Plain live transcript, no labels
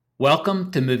Welcome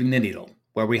to Moving the Needle,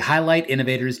 where we highlight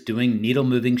innovators doing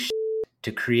needle-moving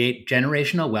to create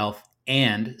generational wealth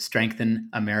and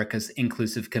strengthen America's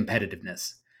inclusive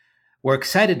competitiveness. We're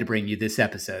excited to bring you this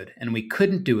episode, and we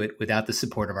couldn't do it without the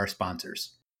support of our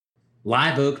sponsors.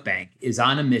 Live Oak Bank is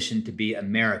on a mission to be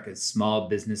America's small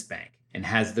business bank and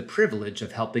has the privilege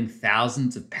of helping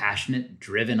thousands of passionate,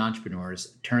 driven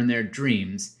entrepreneurs turn their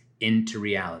dreams into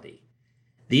reality.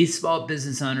 These small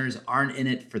business owners aren't in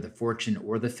it for the fortune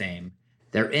or the fame.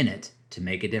 They're in it to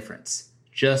make a difference,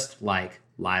 just like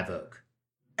Live Oak.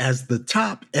 As the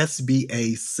top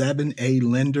SBA 7A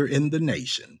lender in the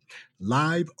nation,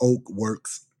 Live Oak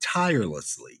works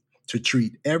tirelessly to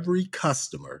treat every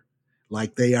customer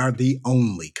like they are the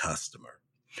only customer.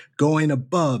 Going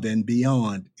above and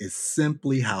beyond is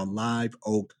simply how Live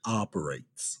Oak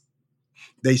operates.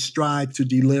 They strive to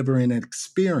deliver an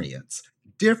experience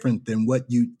different than what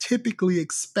you typically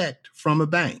expect from a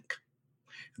bank.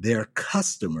 Their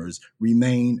customers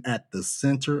remain at the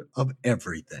center of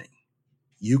everything.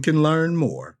 You can learn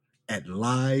more at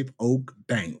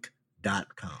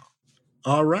liveoakbank.com.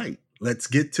 All right, let's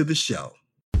get to the show.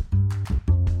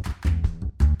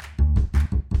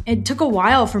 It took a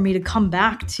while for me to come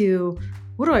back to,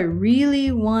 what do I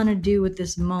really want to do with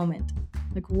this moment?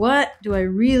 Like, what do I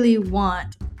really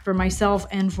want for myself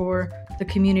and for the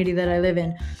community that I live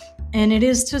in? And it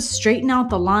is to straighten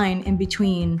out the line in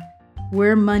between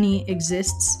where money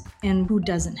exists and who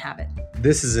doesn't have it.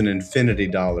 This is an infinity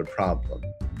dollar problem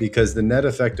because the net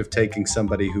effect of taking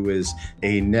somebody who is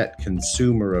a net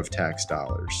consumer of tax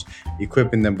dollars,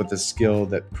 equipping them with a skill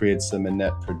that creates them a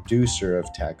net producer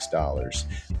of tax dollars,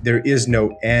 there is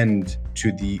no end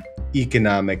to the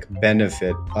economic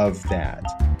benefit of that.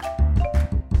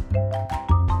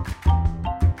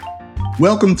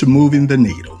 Welcome to Moving the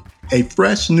Needle, a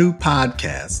fresh new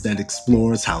podcast that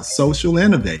explores how social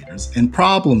innovators and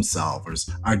problem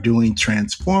solvers are doing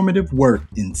transformative work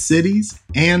in cities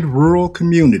and rural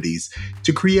communities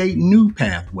to create new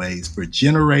pathways for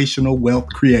generational wealth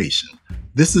creation.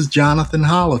 This is Jonathan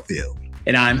Hollifield.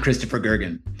 And I'm Christopher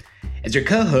Gergen. As your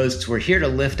co-hosts, we're here to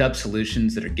lift up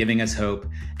solutions that are giving us hope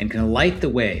and can light the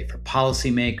way for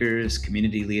policymakers,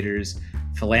 community leaders,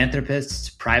 philanthropists,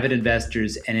 private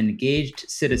investors, and engaged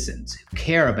citizens who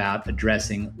care about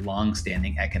addressing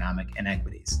long-standing economic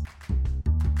inequities.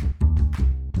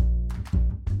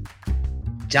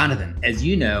 Jonathan, as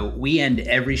you know, we end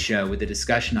every show with a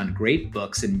discussion on great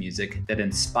books and music that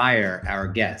inspire our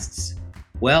guests.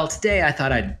 Well, today I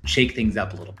thought I'd shake things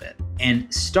up a little bit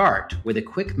and start with a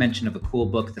quick mention of a cool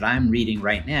book that I'm reading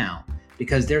right now,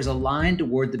 because there's a line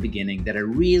toward the beginning that I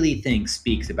really think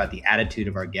speaks about the attitude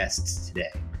of our guests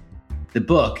today. The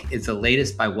book is the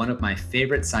latest by one of my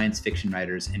favorite science fiction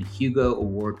writers and Hugo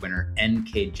Award winner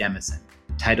N.K. Jemisin,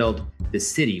 titled The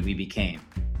City We Became.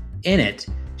 In it,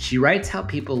 she writes how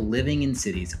people living in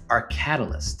cities are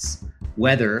catalysts,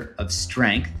 whether of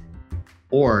strength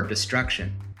or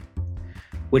destruction.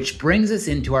 Which brings us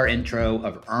into our intro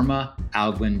of Irma,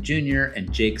 Olguin Jr.,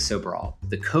 and Jake Soberal,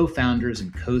 the co-founders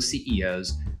and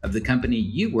co-CEOs of the company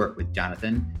you work with,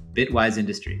 Jonathan, Bitwise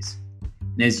Industries.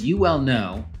 And as you well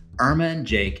know, Irma and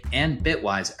Jake and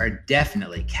Bitwise are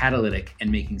definitely catalytic and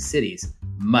making cities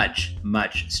much,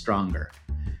 much stronger.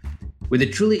 With a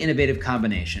truly innovative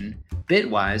combination,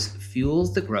 Bitwise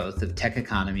fuels the growth of tech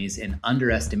economies in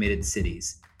underestimated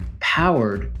cities,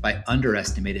 powered by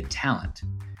underestimated talent.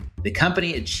 The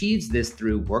company achieves this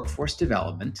through workforce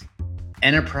development,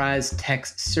 enterprise tech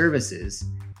services,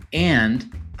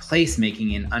 and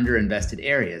placemaking in underinvested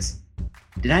areas.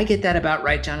 Did I get that about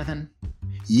right, Jonathan?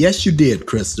 Yes, you did,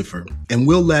 Christopher. And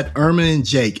we'll let Irma and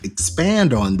Jake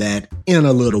expand on that in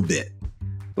a little bit.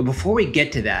 But before we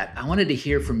get to that, I wanted to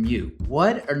hear from you.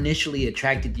 What initially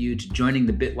attracted you to joining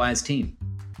the Bitwise team?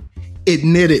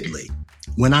 Admittedly,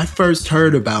 when I first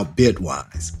heard about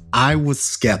Bitwise, I was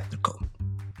skeptical.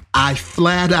 I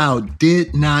flat out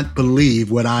did not believe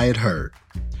what I had heard.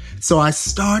 So I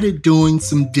started doing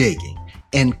some digging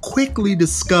and quickly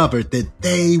discovered that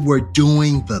they were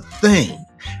doing the thing.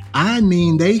 I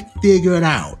mean, they figured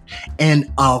out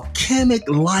an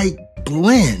alchemic-like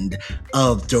blend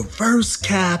of diverse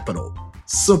capital,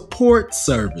 support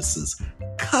services,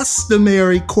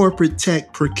 customary corporate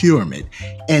tech procurement,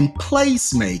 and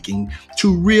placemaking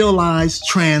to realize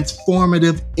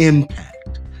transformative impact.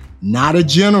 Not a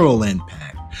general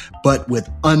impact, but with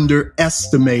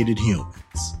underestimated humans.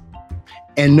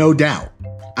 And no doubt,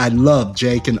 I love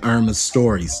Jake and Irma's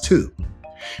stories too.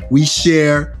 We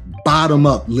share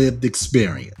bottom-up lived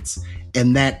experience,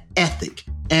 and that ethic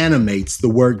animates the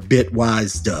work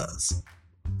Bitwise does.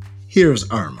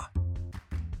 Here's Irma.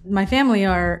 My family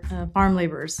are farm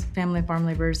laborers,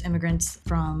 immigrants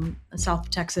from South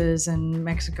Texas and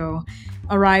Mexico,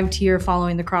 arrived here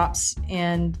following the crops.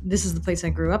 And this is the place I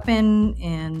grew up in,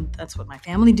 and that's what my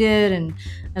family did. And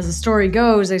as the story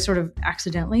goes, I sort of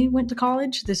accidentally went to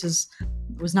college.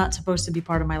 Was not supposed to be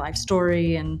part of my life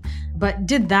story, but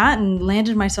did that and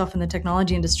landed myself in the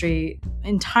technology industry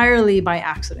entirely by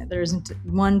accident. There isn't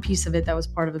one piece of it that was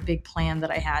part of a big plan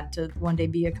that I had to one day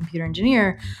be a computer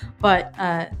engineer, but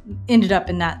ended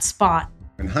up in that spot.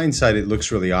 In hindsight, it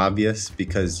looks really obvious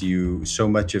because so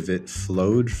much of it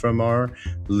flowed from our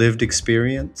lived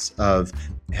experience of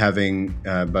having,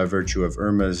 by virtue of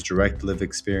Irma's direct lived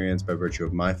experience, by virtue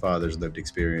of my father's lived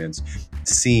experience,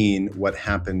 seen what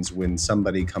happens when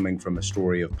somebody coming from a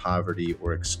story of poverty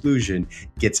or exclusion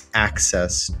gets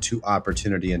access to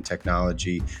opportunity and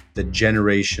technology, the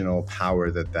generational power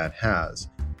that has.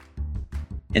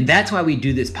 And that's why we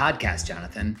do this podcast,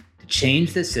 Jonathan.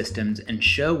 Change the systems and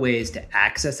show ways to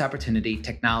access opportunity,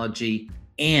 technology,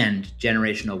 and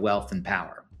generational wealth and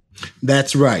power.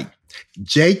 That's right.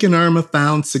 Jake and Irma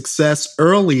found success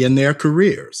early in their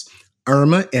careers.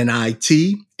 Irma in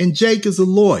IT and Jake is a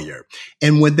lawyer.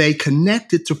 And when they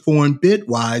connected to form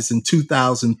Bitwise in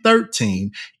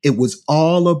 2013, it was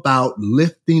all about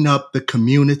lifting up the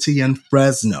community in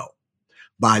Fresno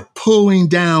by pulling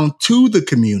down to the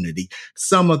community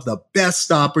some of the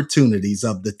best opportunities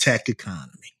of the tech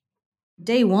economy.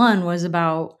 Day one was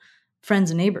about friends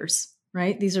and neighbors,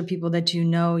 right? These are people that you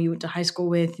went to high school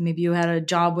with, maybe you had a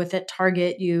job with at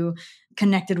Target, you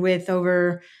connected with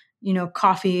over,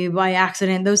 coffee by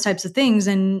accident, those types of things.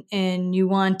 And you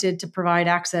wanted to provide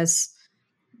access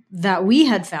that we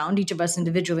had found, each of us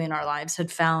individually in our lives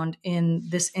had found in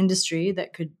this industry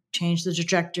that could change the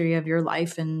trajectory of your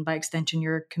life and by extension,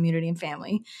 your community and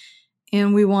family.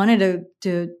 And we wanted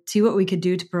to see what we could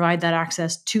do to provide that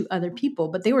access to other people,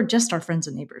 but they were just our friends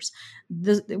and neighbors.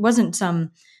 It wasn't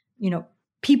some,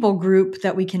 people group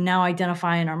that we can now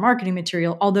identify in our marketing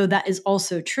material, although that is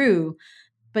also true.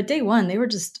 But day one, they were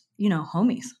just,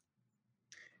 homies.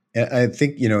 I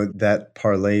think, that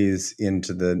parlays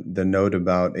into the note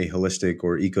about a holistic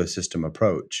or ecosystem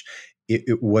approach.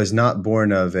 It was not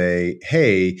born of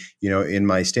hey, in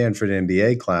my Stanford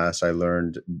MBA class, I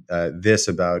learned this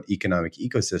about economic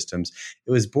ecosystems.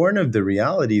 It was born of the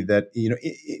reality that,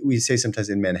 we say sometimes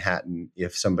in Manhattan,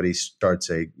 if somebody starts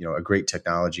a great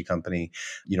technology company,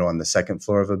 on the second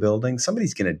floor of a building,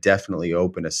 somebody's going to definitely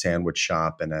open a sandwich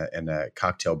shop and a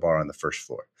cocktail bar on the first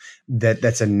floor.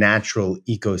 That's a natural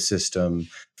ecosystem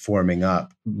forming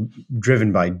up,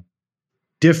 driven by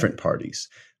different parties.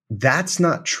 That's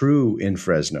not true in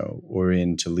Fresno or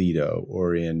in Toledo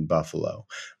or in Buffalo.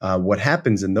 What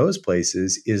happens in those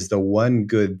places is the one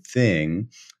good thing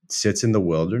sits in the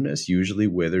wilderness, usually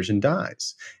withers and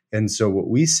dies. And so what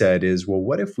we said is, well,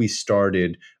 what if we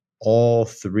started all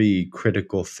three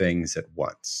critical things at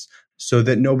once so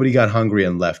that nobody got hungry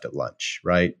and left at lunch,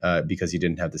 right? Because you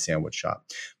didn't have the sandwich shop.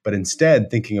 But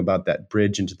instead, thinking about that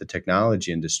bridge into the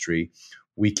technology industry,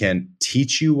 we can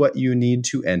teach you what you need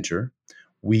to enter.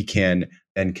 We can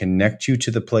then connect you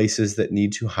to the places that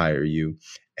need to hire you,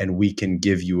 and we can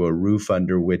give you a roof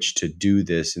under which to do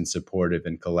this in supportive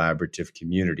and collaborative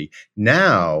community.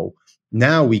 Now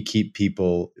we keep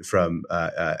people from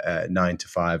 9 to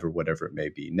 5 or whatever it may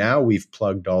be. Now we've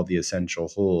plugged all the essential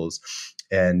holes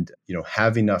and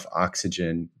have enough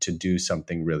oxygen to do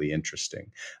something really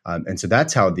interesting. And so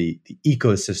that's how the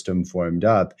ecosystem formed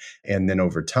up. And then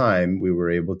over time, we were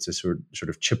able to sort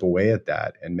of chip away at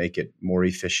that and make it more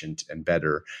efficient and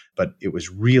better. But it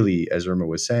was really, as Irma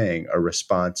was saying, a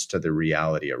response to the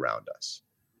reality around us.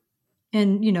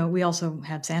 And, we also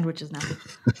had sandwiches now.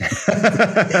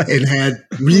 And had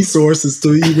resources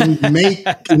to even make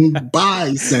and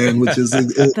buy sandwiches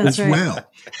as right.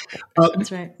 well.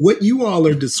 That's right. What you all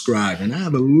are describing, I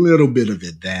have a little bit of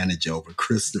advantage over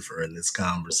Christopher in this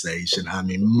conversation. I'm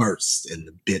immersed in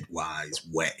the Bitwise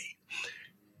way.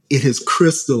 It has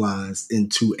crystallized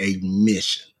into a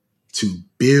mission to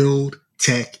build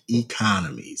tech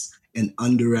economies in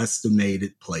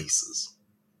underestimated places,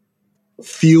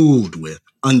 fueled with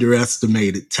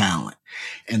underestimated talent.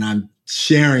 And I'm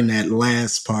sharing that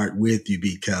last part with you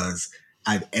because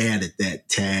I've added that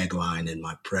tagline in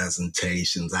my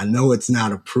presentations. I know it's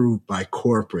not approved by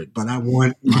corporate, but I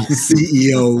want my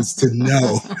CEOs to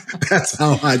know that's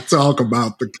how I talk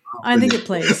about the company. I think it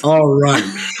plays. All right.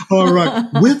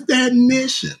 With that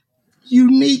mission,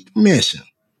 unique mission,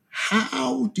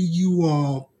 how do you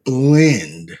all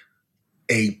blend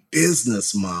a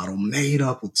business model made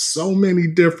up of so many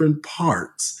different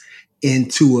parts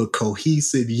into a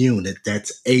cohesive unit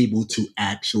that's able to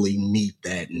actually meet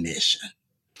that mission?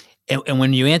 And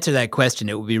when you answer that question,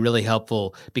 it would be really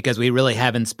helpful because we really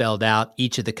haven't spelled out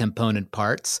each of the component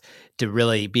parts to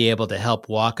really be able to help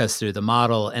walk us through the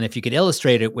model. And if you could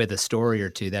illustrate it with a story or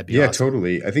two, that'd be Yeah, awesome.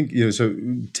 totally. I think, so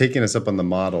taking us up on the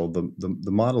model,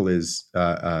 the model is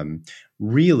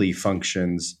really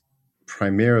functions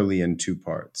primarily in two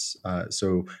parts.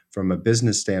 So from a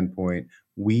business standpoint,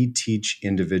 we teach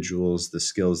individuals the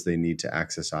skills they need to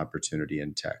access opportunity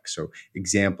in tech. So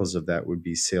examples of that would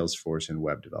be Salesforce and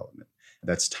web development.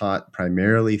 That's taught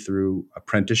primarily through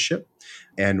apprenticeship.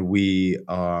 And we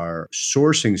are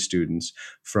sourcing students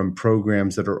from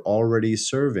programs that are already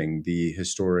serving the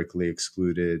historically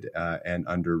excluded and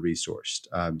under-resourced.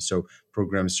 So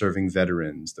programs serving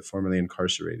veterans, the formerly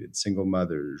incarcerated, single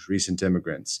mothers, recent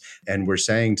immigrants. And we're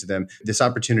saying to them, this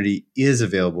opportunity is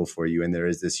available for you, and there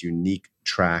is this unique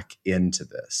track into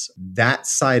this. That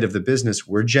side of the business,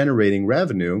 we're generating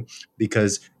revenue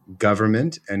because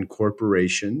government and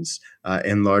corporations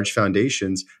and large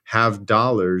foundations have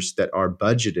dollars that are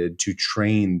budgeted to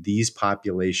train these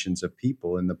populations of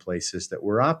people in the places that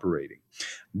we're operating.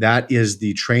 That is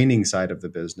the training side of the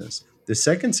business. The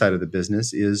second side of the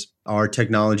business is our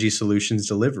technology solutions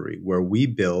delivery, where we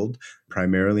build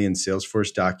primarily in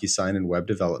Salesforce, DocuSign, and web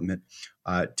development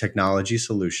technology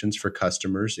solutions for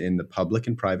customers in the public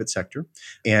and private sector.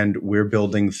 And we're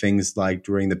building things like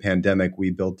during the pandemic,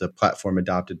 we built a platform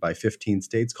adopted by 15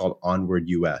 states called Onward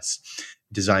US,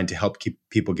 designed to help keep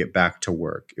people get back to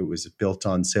work. It was built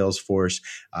on Salesforce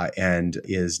and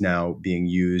is now being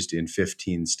used in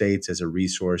 15 states as a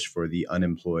resource for the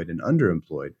unemployed and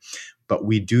underemployed. But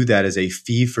we do that as a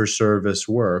fee-for-service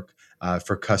work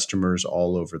for customers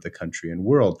all over the country and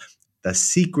world. The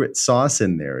secret sauce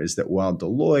in there is that while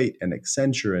Deloitte and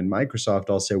Accenture and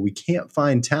Microsoft all say we can't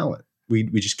find talent, we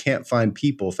just can't find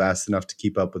people fast enough to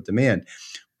keep up with demand,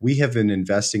 we have been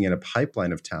investing in a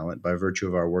pipeline of talent by virtue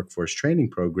of our workforce training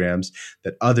programs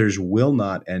that others will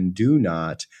not and do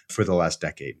not for the last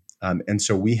decade. And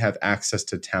so we have access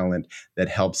to talent that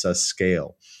helps us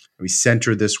scale. We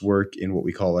center this work in what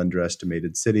we call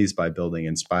underestimated cities by building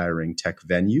inspiring tech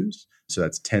venues. So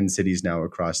that's 10 cities now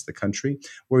across the country,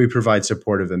 where we provide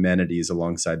supportive amenities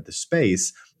alongside the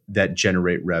space that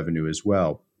generate revenue as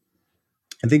well.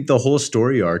 I think the whole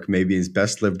story arc maybe is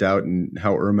best lived out in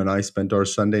how Irma and I spent our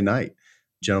Sunday night.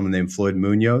 A gentleman named Floyd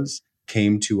Munoz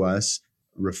came to us,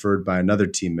 referred by another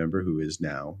team member who is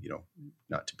now,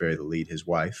 not to bury the lead, his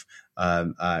wife,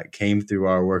 came through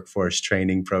our workforce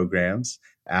training programs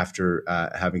after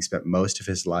having spent most of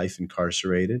his life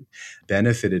incarcerated,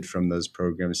 benefited from those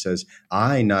programs, says,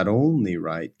 I not only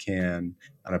want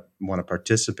to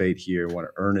participate here, want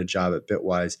to earn a job at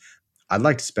Bitwise, I'd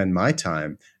like to spend my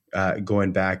time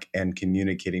going back and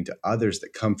communicating to others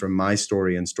that come from my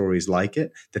story and stories like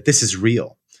it, that this is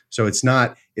real. So it's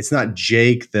not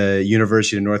Jake, the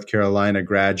University of North Carolina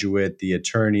graduate, the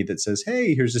attorney that says,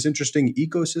 hey, here's this interesting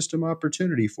ecosystem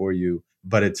opportunity for you.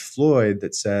 But it's Floyd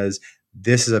that says,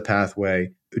 this is a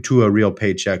pathway to a real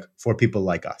paycheck for people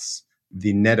like us.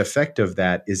 The net effect of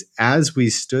that is as we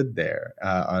stood there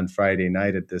on Sunday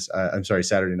night at this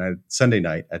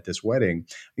wedding,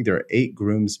 I think there are 8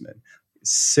 groomsmen.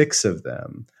 6 of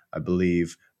them, I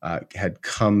believe, had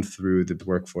come through the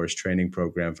workforce training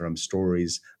program from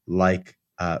stories like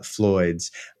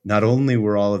Floyd's. Not only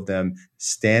were all of them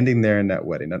standing there in that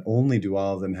wedding, not only do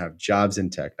all of them have jobs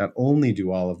in tech, not only did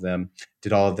all of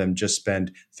them just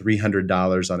spend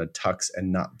 $300 on a tux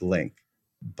and not blink,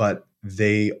 but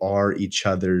they are each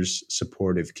other's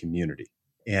supportive community.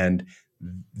 And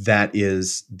that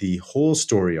is the whole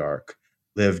story arc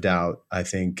lived out, I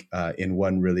think, in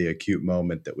one really acute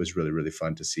moment that was really, really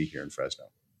fun to see here in Fresno.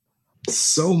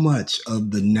 So much of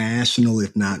the national,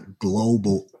 if not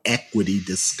global, equity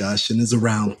discussion is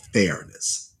around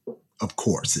fairness. Of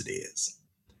course it is.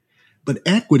 But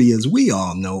equity, as we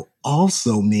all know,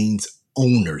 also means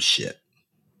ownership.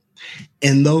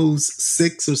 And those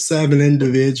 6 or 7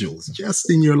 individuals, just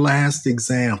in your last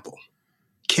example,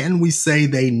 can we say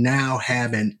they now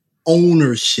have an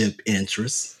ownership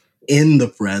interest in the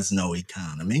Fresno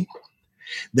economy?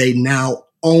 They now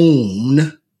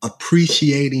own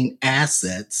appreciating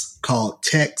assets called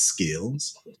tech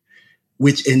skills,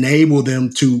 which enable them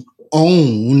to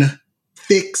own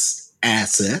fixed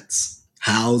assets,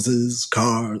 houses,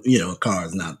 cars,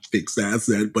 cars not fixed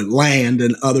asset, but land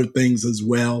and other things as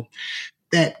well,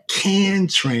 that can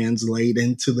translate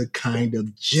into the kind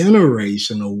of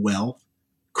generational wealth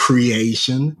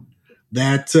creation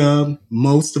that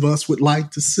most of us would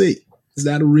like to see. Is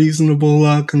that a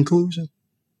reasonable conclusion?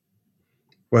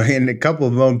 Well, and a couple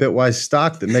of them own Bitwise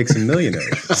stock that makes them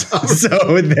millionaires.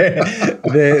 So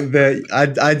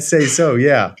I'd say so,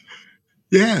 yeah.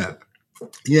 Yeah.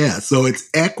 Yeah. So it's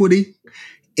equity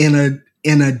in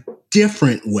a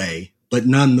different way, but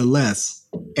nonetheless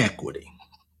equity.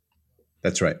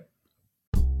 That's right.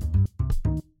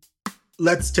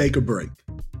 Let's take a break.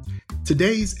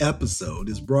 Today's episode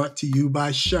is brought to you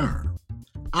by SHRM.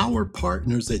 Our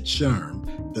partners at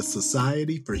SHRM, the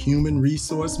Society for Human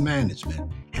Resource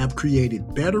Management, have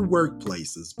created better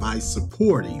workplaces by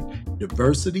supporting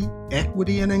diversity,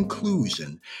 equity, and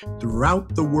inclusion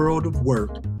throughout the world of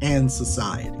work and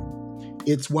society.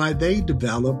 It's why they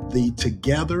developed the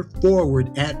Together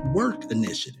Forward at Work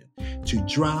initiative to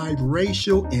drive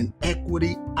racial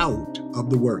inequity out of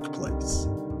the workplace.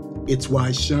 It's why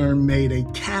SHRM made a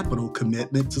capital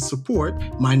commitment to support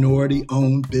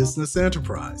minority-owned business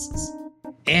enterprises.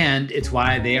 And it's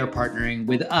why they are partnering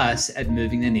with us at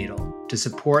Moving the Needle to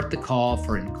support the call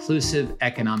for inclusive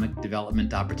economic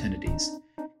development opportunities.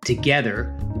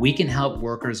 Together, we can help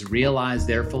workers realize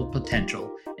their full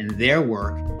potential in their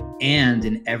work and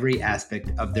in every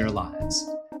aspect of their lives.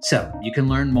 So you can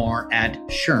learn more at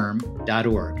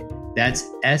shrm.org. That's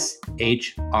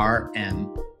SHRM.org.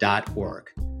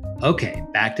 Okay,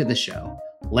 back to the show.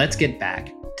 Let's get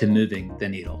back to moving the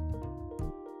needle.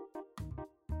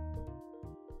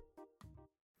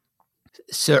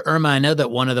 So, Irma, I know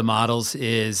that one of the models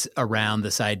is around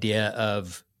this idea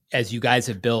of, as you guys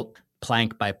have built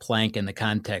plank by plank in the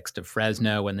context of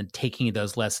Fresno, and then taking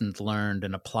those lessons learned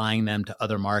and applying them to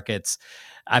other markets.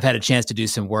 I've had a chance to do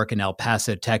some work in El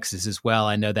Paso, Texas as well.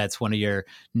 I know that's one of your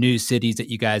new cities that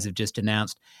you guys have just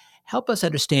announced. Help us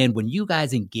understand, when you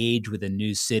guys engage with a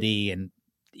new city and,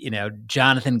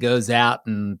 Jonathan goes out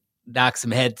and knocks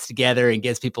some heads together and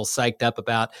gets people psyched up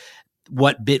about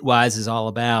what Bitwise is all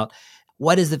about.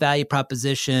 What is the value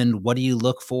proposition? What do you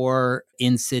look for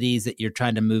in cities that you're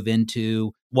trying to move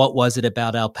into? What was it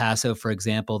about El Paso, for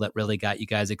example, that really got you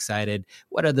guys excited?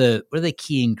 What are the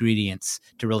key ingredients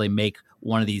to really make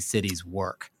one of these cities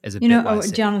work as a Bitwise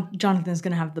city? Jonathan's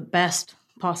going to have the best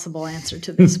possible answer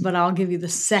to this, but I'll give you the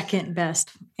second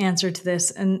best answer to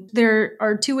this. And there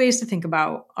are two ways to think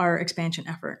about our expansion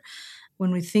effort.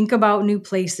 When we think about new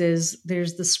places,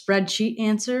 there's the spreadsheet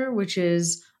answer, which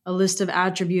is a list of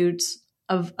attributes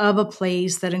of a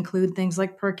place that include things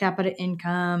like per capita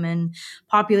income and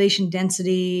population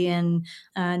density and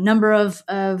number of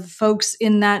folks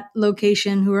in that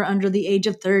location who are under the age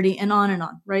of 30 and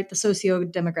on, right? The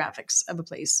socio-demographics of a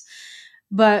place.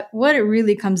 But what it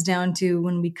really comes down to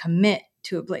when we commit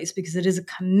to a place, because it is a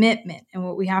commitment. And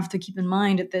what we have to keep in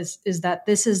mind at this is that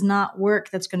this is not work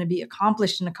that's going to be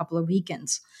accomplished in a couple of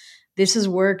weekends. This is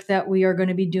work that we are going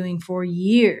to be doing for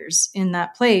years in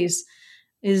that place.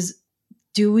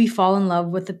 Do we fall in love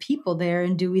with the people there,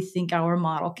 and do we think our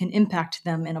model can impact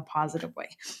them in a positive way?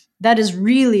 That is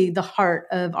really the heart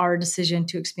of our decision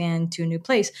to expand to a new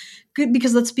place. Good,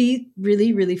 because let's be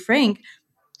really, really frank.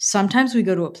 Sometimes we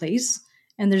go to a place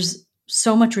and there's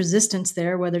so much resistance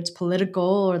there, whether it's political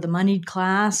or the moneyed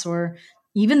class or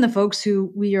even the folks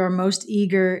who we are most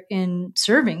eager in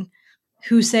serving,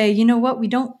 who say, you know what, we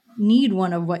don't need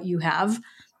one of what you have.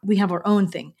 We have our own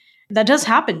thing. That does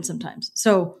happen sometimes.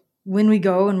 So when we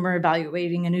go and we're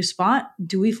evaluating a new spot,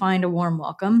 do we find a warm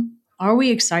welcome? Are we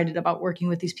excited about working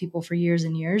with these people for years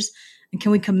and years? And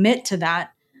can we commit to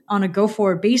that on a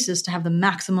go-forward basis to have the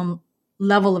maximum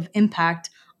level of impact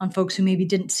on folks who maybe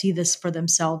didn't see this for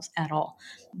themselves at all?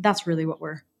 That's really what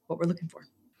we're looking for.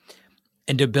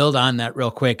 And to build on that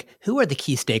real quick, who are the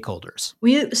key stakeholders?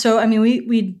 We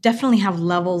definitely have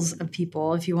levels of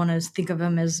people, if you want to think of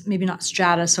them as maybe not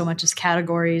strata so much as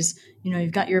categories.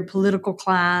 You've got your political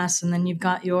class, and then you've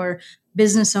got your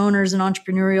business owners and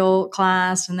entrepreneurial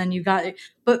class, and then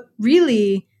but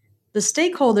really the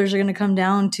stakeholders are going to come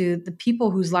down to the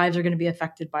people whose lives are going to be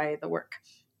affected by the work.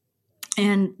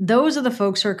 And those are the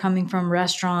folks who are coming from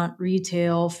restaurant,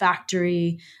 retail,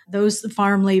 factory, those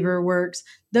farm labor works.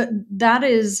 That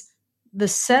is the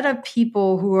set of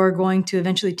people who are going to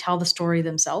eventually tell the story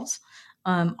themselves,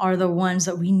 are the ones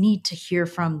that we need to hear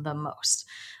from the most.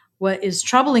 What is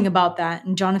troubling about that,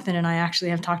 and Jonathan and I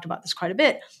actually have talked about this quite a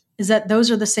bit, is that those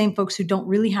are the same folks who don't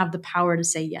really have the power to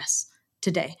say yes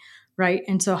today, right?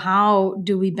 And so how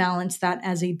do we balance that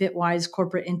as a Bitwise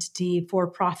corporate entity for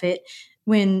profit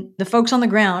when the folks on the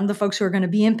ground, the folks who are going to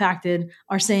be impacted,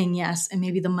 are saying yes, and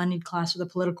maybe the moneyed class or the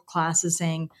political class is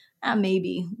saying,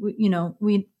 maybe,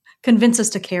 we convince us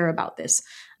to care about this.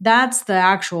 That's the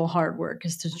actual hard work,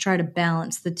 is to try to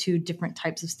balance the two different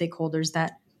types of stakeholders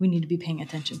that we need to be paying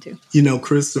attention to.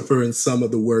 Christopher, and some of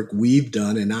the work we've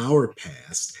done in our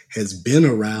past has been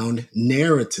around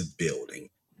narrative building.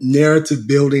 Narrative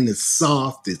building is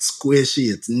soft, it's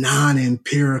squishy, it's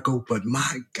non-empirical, but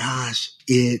my gosh,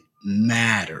 it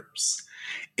matters,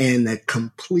 and the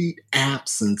complete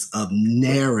absence of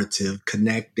narrative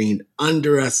connecting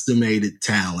underestimated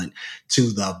talent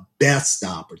to the best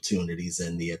opportunities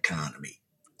in the economy,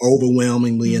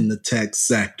 overwhelmingly in the tech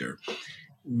sector,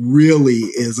 really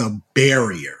is a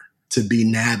barrier to be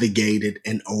navigated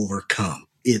and overcome.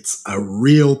 It's a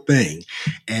real thing.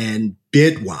 And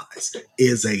Bitwise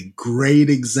is a great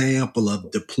example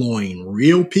of deploying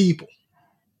real people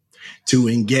to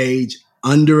engage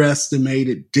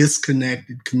underestimated,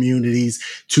 disconnected communities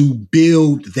to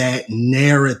build that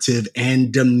narrative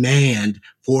and demand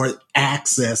for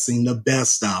accessing the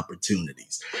best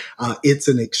opportunities. It's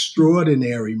an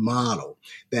extraordinary model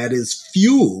that is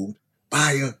fueled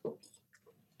by an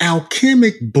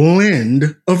alchemic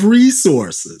blend of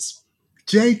resources.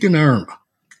 Jake and Irma,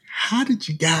 how did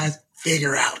you guys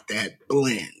figure out that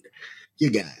blend?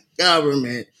 You got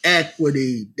government,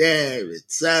 equity, debt, et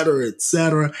cetera, et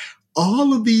cetera.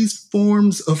 All of these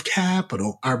forms of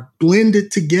capital are blended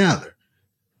together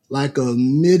like a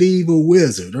medieval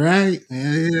wizard, right?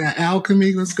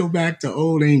 Alchemy, let's go back to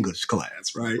old English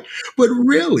class, right? But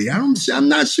really, I'm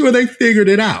not sure they figured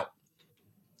it out,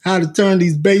 how to turn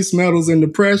these base metals into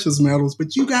precious metals,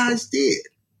 but you guys did.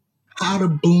 How to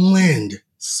blend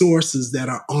sources that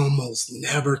are almost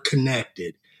never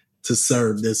connected to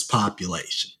serve this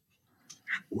population.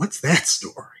 What's that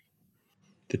story?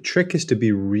 The trick is to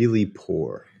be really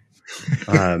poor.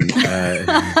 That's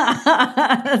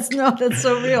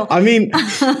so real. I mean,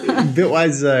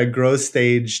 Bitwise, a growth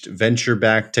staged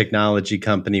venture-backed technology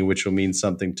company, which will mean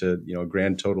something to a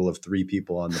grand total of 3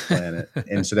 people on the planet.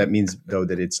 And so that means, though,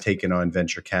 that it's taken on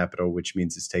venture capital, which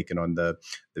means it's taken on the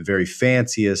very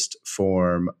fanciest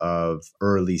form of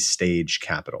early stage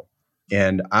capital.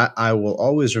 And I will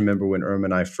always remember when Irma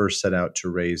and I first set out to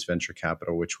raise venture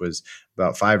capital, which was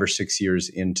about 5 or 6 years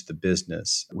into the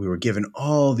business. We were given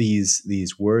all these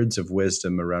words of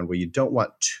wisdom around, well, you don't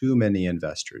want too many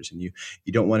investors, and you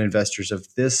don't want investors of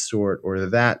this sort or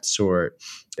that sort.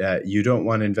 You don't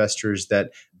want investors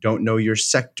that don't know your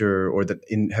sector or that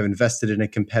have invested in a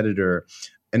competitor.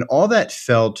 And all that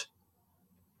felt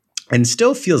and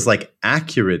still feels like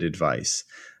accurate advice.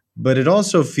 But it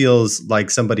also feels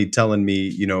like somebody telling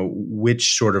me,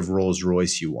 which sort of Rolls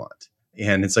Royce you want.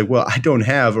 And it's like, well, I don't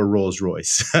have a Rolls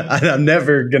Royce. I'm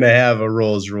never going to have a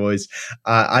Rolls Royce.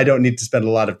 I don't need to spend a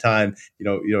lot of time,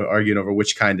 arguing over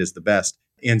which kind is the best.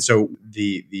 And so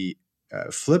the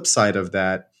flip side of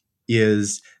that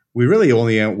is we really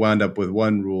only wound up with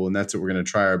one rule, and that's that we're going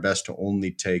to try our best to only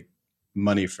take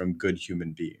money from good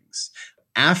human beings.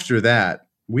 After that,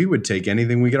 we would take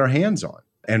anything we get our hands on.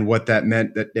 And what that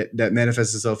meant, that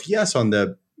manifests itself, yes, on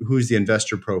the who's the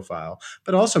investor profile,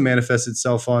 but also manifests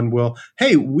itself on, well,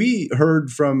 hey, we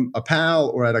heard from a pal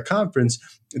or at a conference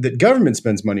that government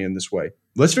spends money in this way.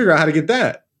 Let's figure out how to get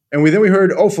that. And then we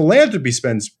heard, philanthropy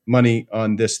spends money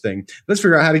on this thing. Let's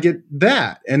figure out how to get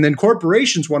that. And then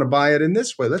corporations want to buy it in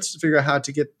this way. Let's figure out how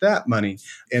to get that money,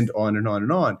 and on and on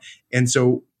and on. And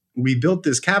so we built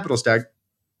this capital stack.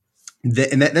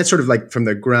 And that's sort of like from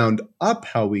the ground up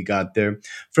how we got there.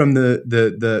 From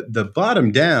the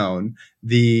bottom down,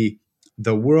 the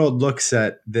world looks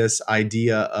at this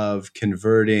idea of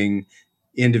converting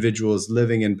individuals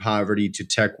living in poverty to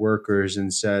tech workers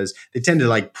and says they tend to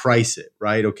like price it,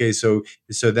 right? Okay, so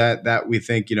that we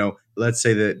think, let's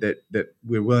say that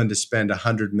we're willing to spend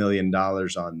 $100 million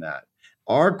on that.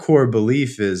 Our core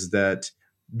belief is that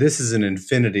this is an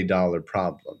infinity dollar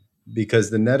problem, because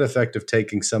the net effect of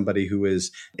taking somebody who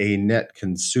is a net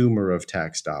consumer of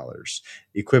tax dollars,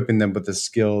 equipping them with a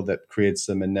skill that creates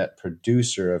them a net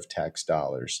producer of tax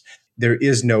dollars, there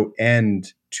is no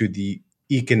end to the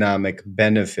economic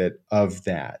benefit of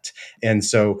that. And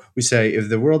so we say, if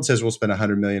the world says we'll spend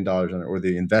 $100 million on it, or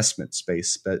the investment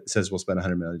space says we'll spend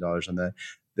 $100 million on that,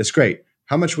 that's great.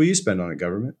 How much will you spend on it,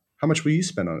 government? How much will you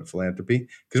spend on it, philanthropy?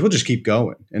 Because we'll just keep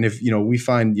going. And if we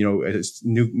find a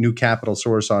new capital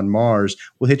source on Mars,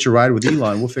 we'll hitch a ride with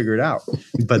Elon. We'll figure it out.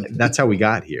 But that's how we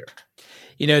got here.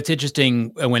 It's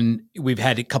interesting when we've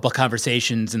had a couple of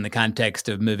conversations in the context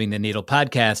of Moving the Needle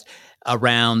podcast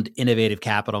around innovative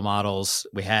capital models.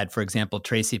 We had, for example,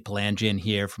 Tracy Palangian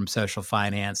here from Social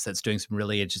Finance that's doing some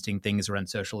really interesting things around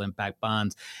social impact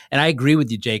bonds. And I agree with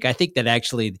you, Jake. I think that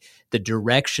actually the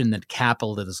direction that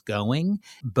capital is going,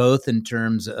 both in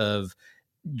terms of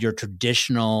your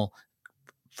traditional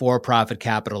for-profit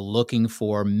capital looking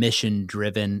for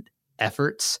mission-driven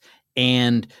efforts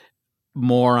and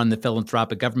more on the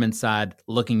philanthropic government side,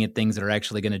 looking at things that are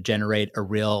actually going to generate a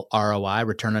real ROI,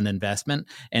 return on investment.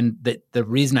 And the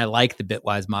reason I like the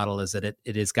Bitwise model is that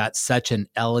it has got such an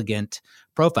elegant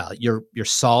profile. You're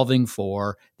solving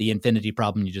for the infinity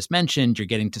problem you just mentioned. You're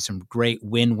getting to some great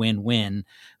win-win-win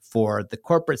for the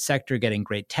corporate sector, getting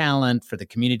great talent, for the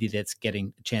community that's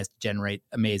getting a chance to generate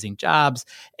amazing jobs,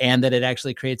 and that it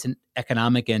actually creates an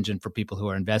economic engine for people who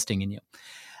are investing in you.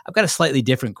 I've got a slightly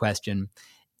different question.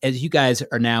 As you guys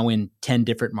are now in 10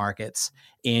 different markets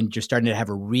and you're starting to have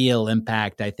a real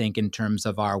impact, I think, in terms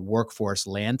of our workforce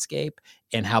landscape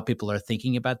and how people are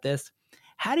thinking about this,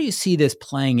 how do you see this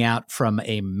playing out from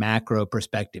a macro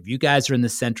perspective? You guys are in the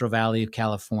Central Valley of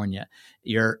California.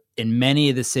 You're in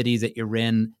many of the cities that you're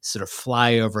in, sort of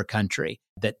flyover country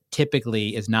that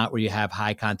typically is not where you have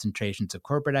high concentrations of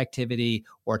corporate activity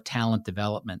or talent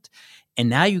development. And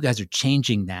now you guys are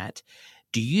changing that.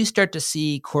 Do you start to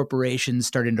see corporations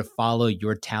starting to follow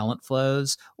your talent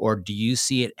flows, or do you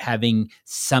see it having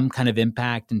some kind of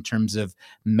impact in terms of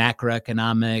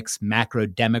macroeconomics, macro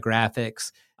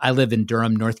demographics? I live in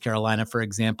Durham, North Carolina, for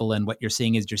example, and what you're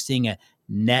seeing is you're seeing a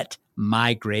net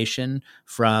migration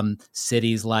from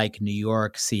cities like New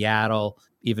York, Seattle,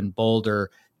 even Boulder,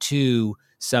 to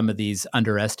some of these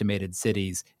underestimated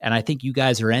cities. And I think you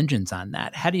guys are engines on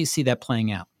that. How do you see that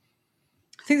playing out?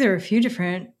 I think there are a few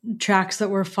different tracks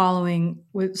that we're following.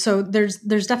 So there's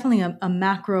definitely a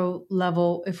macro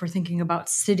level. If we're thinking about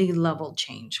city level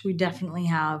change, we definitely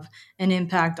have an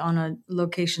impact on a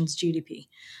location's GDP.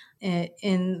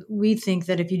 And we think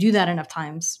that if you do that enough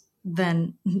times,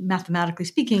 then mathematically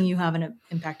speaking, you have an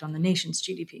impact on the nation's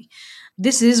GDP.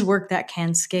 This is work that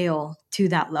can scale to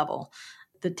that level.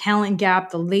 The talent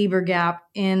gap, the labor gap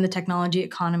in the technology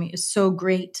economy is so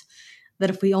great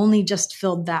that if we only just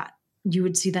filled that, you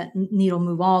would see that needle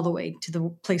move all the way to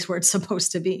the place where it's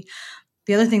supposed to be.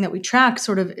 The other thing that we track,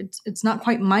 sort of, it's not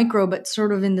quite micro, but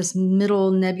sort of in this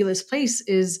middle nebulous place,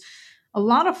 is a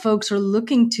lot of folks are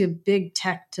looking to big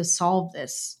tech to solve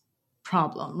this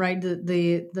problem, right?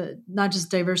 The not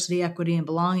just diversity, equity, and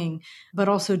belonging, but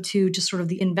also to just sort of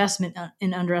the investment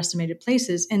in underestimated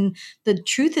places. And the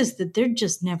truth is that they're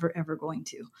just never, ever going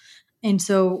to. And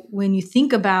so when you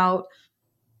think about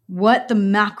what the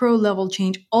macro level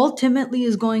change ultimately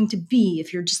is going to be,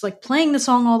 if you're just like playing the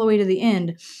song all the way to the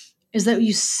end, is that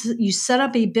you set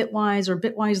up a Bitwise or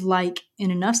Bitwise-like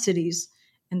in enough cities,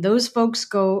 and those folks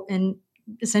go and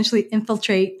essentially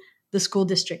infiltrate the school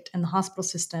district and the hospital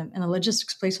system and the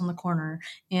logistics place on the corner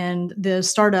and the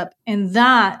startup. And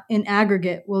that in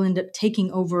aggregate will end up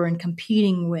taking over and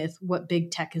competing with what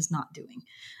big tech is not doing.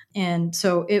 And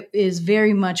so it is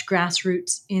very much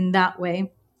grassroots in that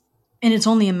way. And it's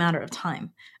only a matter of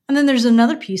time. And then there's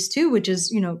another piece too, which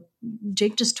is,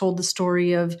 Jake just told the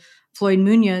story of Floyd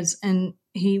Munoz, and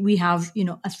we have,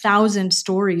 1,000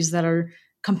 stories that are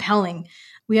compelling.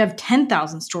 We have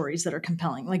 10,000 stories that are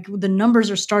compelling. Like the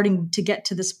numbers are starting to get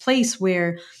to this place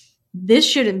where this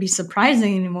shouldn't be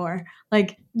surprising anymore.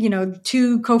 Like,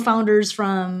 two co-founders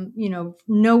from,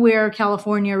 nowhere,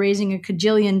 California, raising $1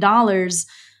 kajillion.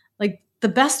 Like the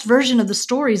best version of the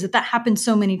story is that happened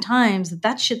so many times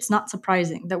that shit's not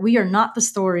surprising, that we are not the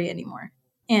story anymore.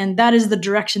 And that is the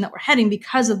direction that we're heading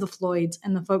because of the Floyds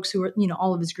and the folks who are,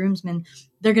 all of his groomsmen.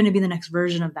 They're going to be the next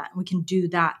version of that. And we can do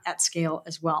that at scale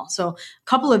as well. So a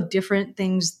couple of different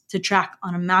things to track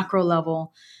on a macro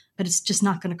level, but it's just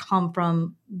not going to come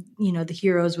from, the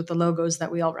heroes with the logos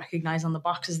that we all recognize on the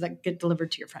boxes that get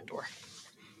delivered to your front door.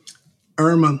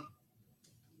 Irma,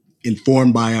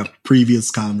 informed by our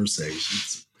previous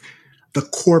conversations, the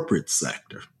corporate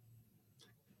sector,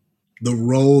 the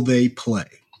role they play.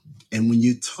 And when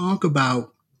you talk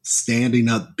about standing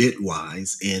up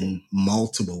Bitwise in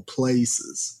multiple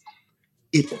places,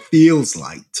 it feels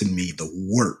like to me the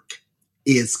work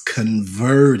is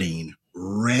converting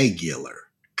regular,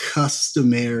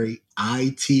 customary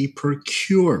IT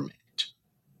procurement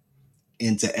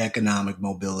into economic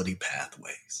mobility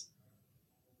pathways.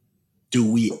 Do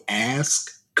we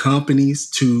ask companies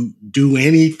to do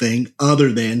anything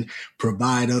other than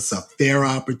provide us a fair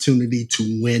opportunity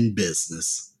to win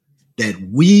business that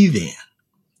we then,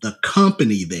 the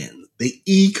company then, the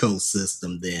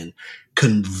ecosystem then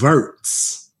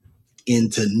converts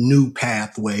into new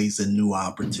pathways and new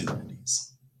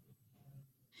opportunities?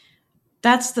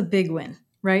 That's the big win,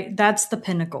 right? That's the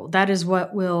pinnacle. That is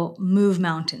what will move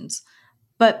mountains.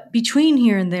 But between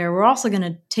here and there, we're also going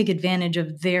to take advantage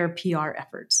of their PR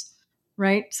efforts,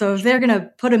 right? So if they're going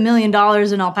to put $1 million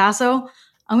in El Paso,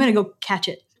 I'm going to go catch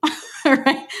it,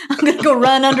 right? I'm going to go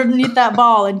run underneath that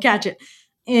ball and catch it.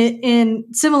 And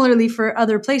similarly for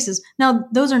other places. Now,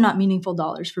 those are not meaningful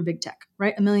dollars for big tech,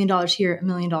 right? $1 million here, $1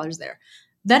 million there.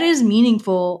 That is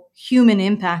meaningful human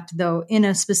impact, though, in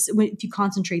a specific, if you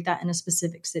concentrate that in a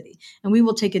specific city. And we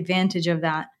will take advantage of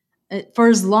that. For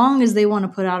as long as they want to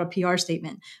put out a PR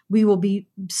statement, we will be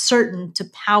certain to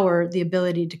power the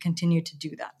ability to continue to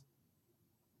do that.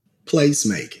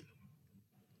 Placemaking.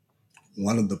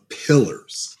 One of the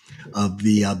pillars of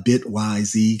the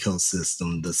Bitwise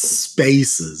ecosystem, the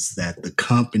spaces that the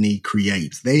company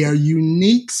creates. They are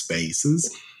unique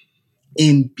spaces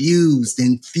infused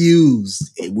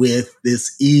with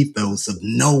this ethos of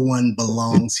no one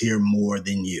belongs here more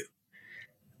than you.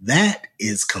 That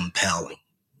is compelling.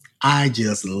 I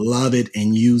just love it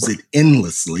and use it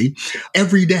endlessly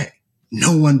every day.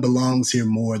 No one belongs here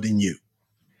more than you.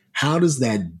 How does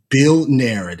that build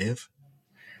narrative?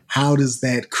 How does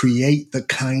that create the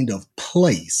kind of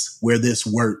place where this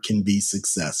work can be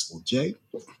successful, Jay?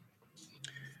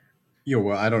 Yeah,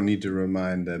 well, I don't need to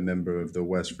remind a member of the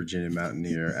West Virginia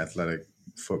Mountaineer Athletic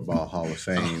Football Hall of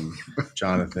Fame,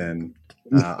 Jonathan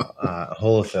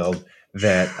Hohlefeld,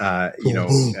 that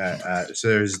so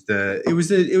there's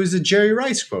it was a Jerry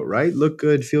Rice quote, right? Look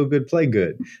good, feel good, play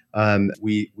good.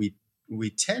 We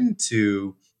tend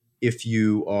to, if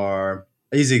you are,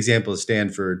 I use the example of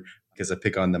Stanford because I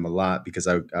pick on them a lot because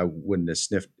I wouldn't have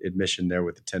sniffed admission there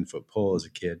with a 10-foot pole as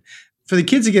a kid. For the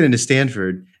kids to get into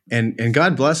Stanford, and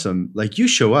God bless them, like you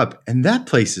show up and that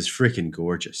place is freaking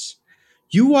gorgeous.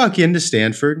 You walk into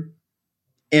Stanford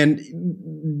and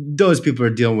those people are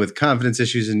dealing with confidence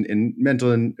issues and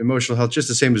mental and emotional health just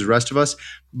the same as the rest of us.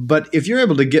 But if you're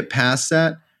able to get past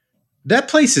that, that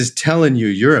place is telling you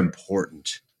you're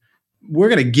important. We're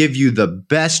going to give you the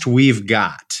best we've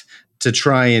got to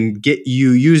try and get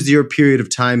you, use your period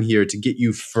of time here to get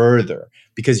you further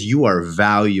because you are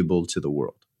valuable to the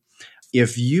world.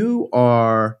 If you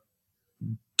are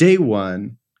day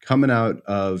one coming out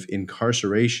of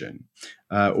incarceration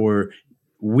or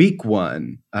week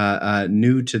one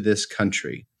new to this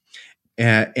country,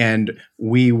 and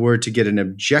we were to get an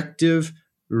objective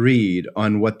read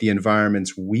on what the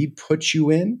environments we put you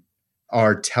in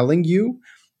are telling you,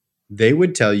 they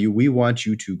would tell you, we want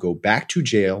you to go back to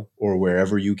jail or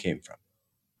wherever you came from.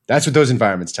 That's what those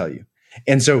environments tell you.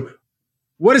 And so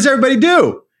what does everybody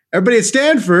do? Everybody at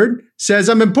Stanford says,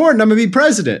 I'm important, I'm going to be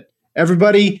president.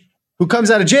 Everybody who comes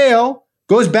out of jail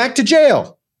goes back to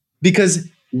jail because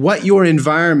what your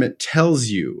environment tells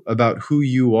you about who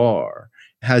you are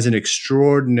has an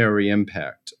extraordinary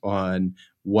impact on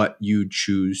what you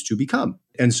choose to become.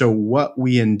 And so what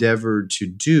we endeavor to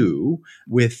do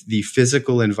with the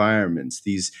physical environments,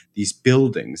 these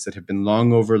buildings that have been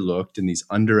long overlooked in these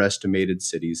underestimated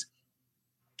cities,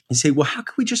 you say, well, how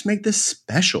can we just make this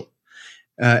special?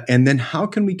 And then how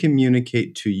can we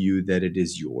communicate to you that it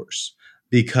is yours?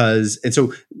 And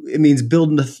so it means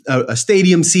building a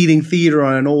stadium seating theater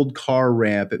on an old car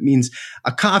ramp. It means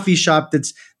a coffee shop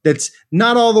that's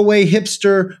not all the way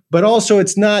hipster, but also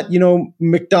it's not,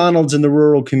 McDonald's in the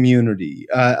rural community.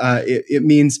 It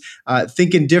means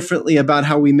thinking differently about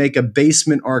how we make a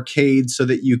basement arcade so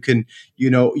that you can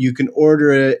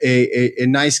order a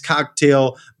nice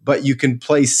cocktail, but you can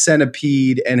play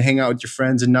Centipede and hang out with your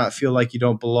friends and not feel like you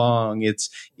don't belong. It's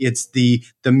the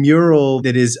mural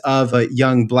that is of a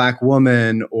young Black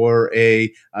woman or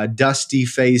a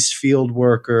dusty-faced field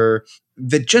worker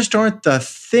that just aren't the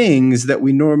things that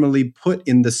we normally put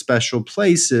in the special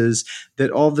places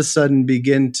that all of a sudden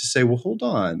begin to say, well, hold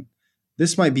on,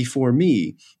 this might be for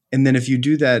me. And then if you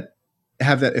do that,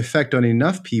 have that effect on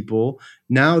enough people,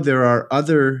 now there are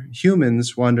other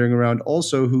humans wandering around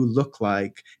also who look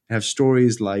like, have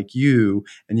stories like you,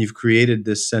 and you've created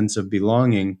this sense of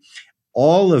belonging.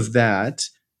 All of that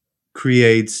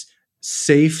creates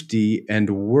safety and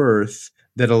worth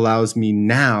that allows me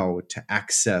now to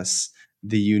access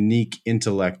the unique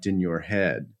intellect in your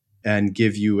head and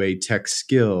give you a tech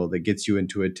skill that gets you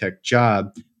into a tech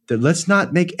job that, let's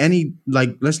not make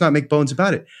bones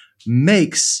about it,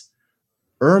 makes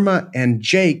Irma and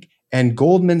Jake and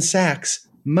Goldman Sachs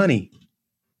money.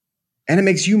 And it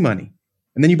makes you money.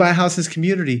 And then you buy a house in this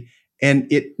community and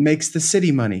it makes the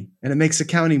city money and it makes the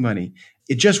county money.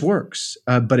 It just works.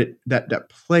 But that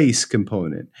place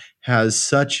component has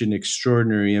such an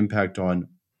extraordinary impact on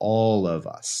all of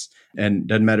us. And it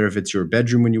doesn't matter if it's your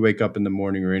bedroom when you wake up in the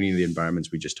morning or any of the environments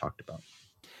we just talked about.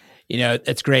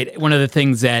 That's great. One of the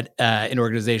things that an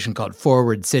organization called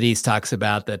Forward Cities talks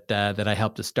about that I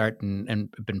helped to start and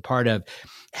been part of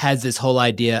has this whole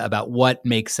idea about what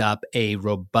makes up a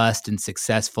robust and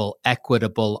successful,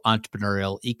 equitable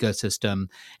entrepreneurial ecosystem.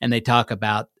 And they talk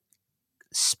about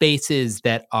spaces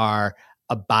that are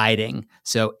abiding.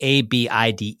 So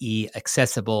ABIDE,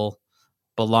 accessible,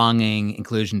 belonging,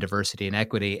 inclusion, diversity, and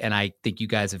equity. And I think you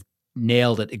guys have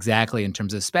nailed it exactly in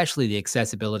terms of especially the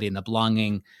accessibility and the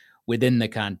belonging within the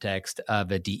context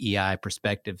of a DEI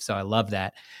perspective. So I love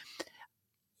that.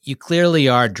 You clearly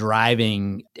are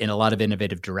driving in a lot of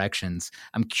innovative directions.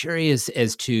 I'm curious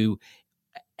as to,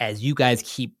 as you guys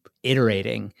keep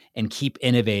iterating and keep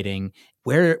innovating,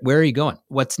 where are you going?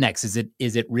 What's next? Is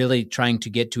it really trying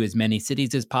to get to as many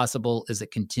cities as possible? Is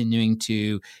it continuing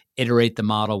to iterate the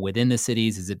model within the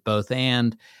cities? Is it both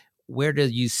and? Where do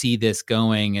you see this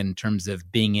going in terms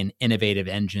of being an innovative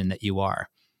engine that you are?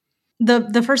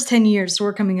 The first 10 years, so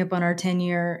we're coming up on our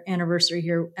 10-year anniversary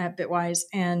here at Bitwise,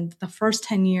 and the first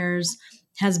 10 years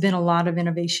has been a lot of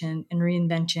innovation and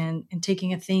reinvention and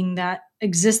taking a thing that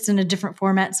exists in a different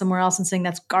format somewhere else and saying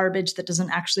that's garbage that doesn't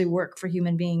actually work for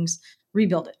human beings,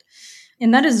 rebuild it.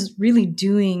 And that is really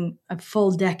doing a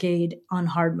full decade on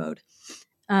hard mode.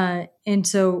 And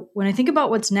so when I think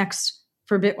about what's next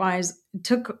for Bitwise, it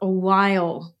took a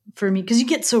while for me because you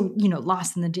get so,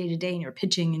 lost in the day to day and you're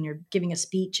pitching and you're giving a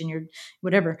speech and you're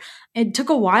whatever. It took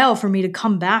a while for me to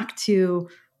come back to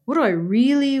what do I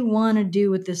really want to do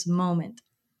with this moment?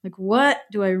 Like, what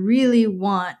do I really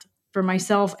want for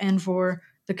myself and for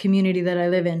the community that I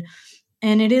live in?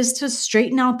 And it is to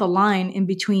straighten out the line in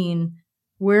between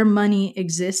where money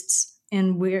exists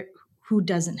and who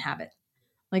doesn't have it.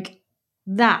 Like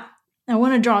that. I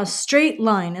want to draw a straight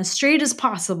line, as straight as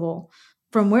possible,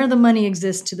 from where the money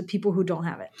exists to the people who don't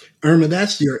have it. Irma,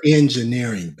 that's your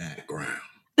engineering background.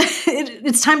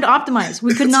 It's time to optimize.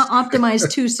 We could not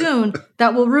optimize too soon.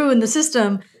 That will ruin the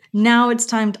system. Now it's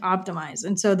time to optimize.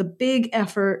 And so the big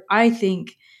effort, I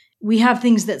think, we have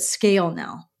things that scale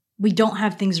now. We don't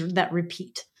have things that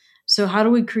repeat. So how do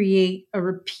we create a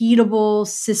repeatable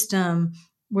system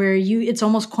where it's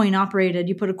almost coin operated?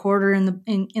 You put a quarter in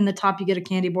the top, you get a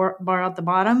candy bar out the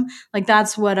bottom. Like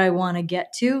that's what I want to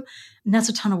get to. And that's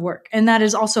a ton of work. And that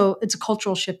is also, it's a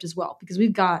cultural shift as well, because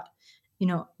we've got,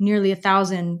 nearly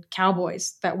 1,000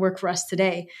 cowboys that work for us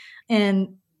today.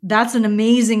 And that's an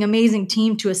amazing, amazing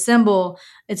team to assemble.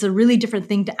 It's a really different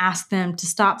thing to ask them to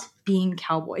stop being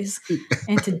cowboys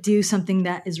and to do something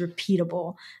that is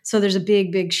repeatable. So there's a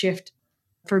big, big shift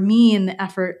for me in the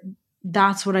effort.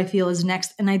 That's what I feel is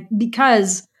next. And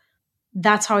because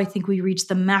that's how I think we reach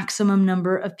the maximum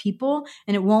number of people.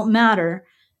 And it won't matter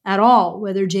at all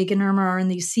whether Jake and Irma are in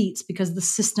these seats, because the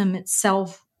system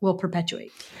itself will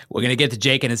perpetuate. We're going to get to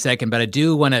Jake in a second, but I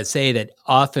do want to say that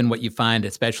often what you find,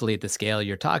 especially at the scale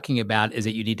you're talking about, is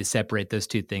that you need to separate those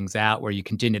two things out, where you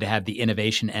continue to have the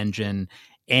innovation engine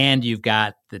and you've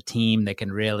got the team that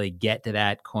can really get to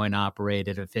that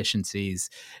coin-operated efficiencies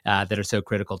that are so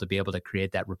critical to be able to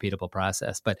create that repeatable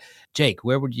process. But Jake,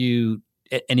 where would you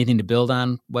anything to build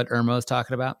on what Irma was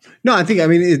talking about? No,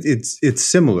 it's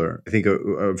similar. I think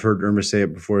I've heard Irma say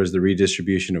it before, as the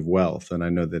redistribution of wealth, and I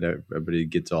know that everybody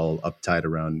gets all uptight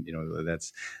around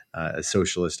that's a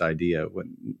socialist idea.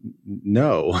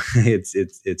 No,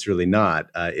 it's really not.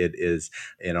 It is,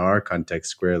 in our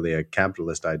context, squarely a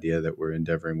capitalist idea that we're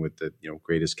endeavoring with the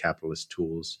greatest capitalist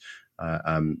tools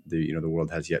the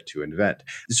world has yet to invent.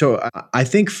 So I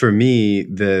think for me,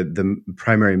 the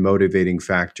primary motivating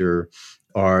factor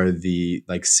are the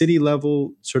city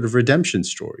level sort of redemption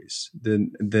stories.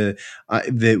 When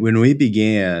we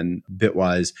began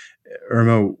Bitwise,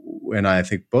 Irma and I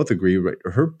think both agree, right,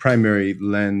 her primary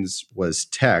lens was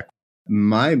tech.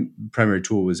 My primary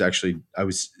tool was I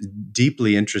was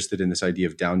deeply interested in this idea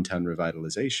of downtown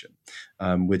revitalization,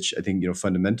 which I think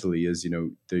fundamentally is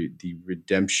the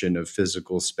redemption of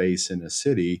physical space in a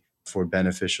city for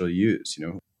beneficial use.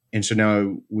 And so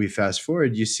now we fast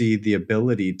forward, you see the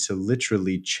ability to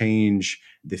literally change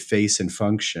the face and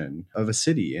function of a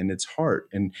city and its heart.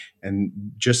 And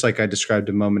just like I described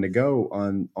a moment ago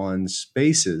on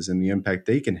spaces and the impact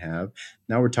they can have,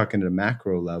 now we're talking at a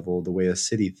macro level, the way a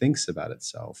city thinks about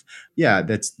itself. Yeah,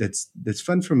 that's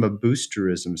fun from a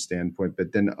boosterism standpoint,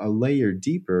 but then a layer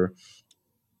deeper,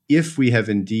 if we have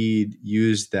indeed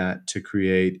used that to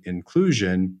create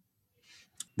inclusion,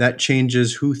 that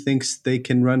changes who thinks they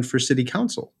can run for city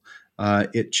council.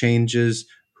 It changes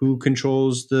who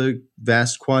controls the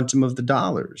vast quantum of the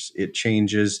dollars. It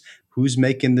changes who's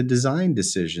making the design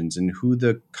decisions and who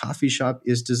the coffee shop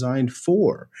is designed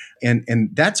for. And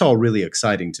that's all really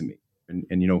exciting to me. And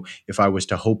if I was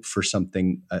to hope for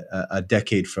something a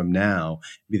decade from now,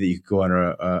 be that you could go on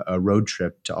a road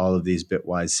trip to all of these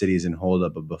Bitwise cities and hold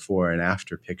up a before and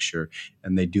after picture,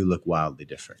 and they do look wildly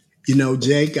different.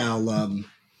 Jake, I'll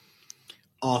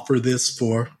offer this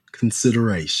for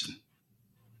consideration.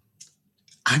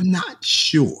 I'm not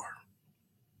sure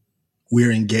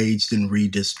we're engaged in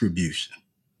redistribution.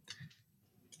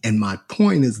 And my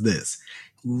point is this: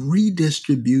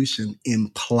 redistribution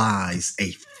implies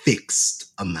a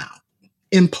fixed amount.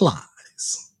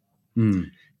 Implies.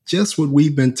 Just what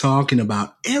we've been talking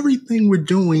about. Everything we're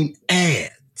doing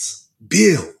adds,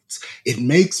 builds. It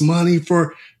makes money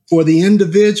for the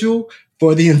individual,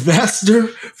 for the investor,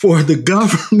 for the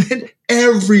government.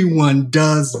 Everyone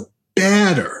does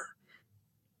better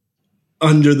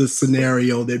under the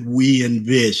scenario that we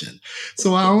envision.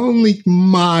 So I only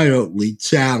mildly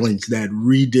challenge that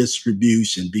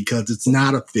redistribution because it's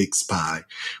not a fixed pie.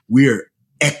 We're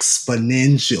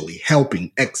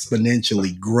helping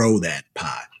exponentially grow that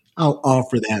pie. I'll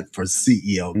offer that for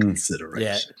CEO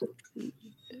consideration. Yeah.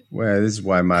 Well, this is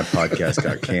why my podcast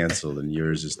got canceled and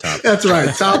yours is top. That's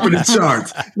right, top of the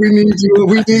charts. We need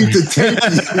to take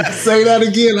you. Say that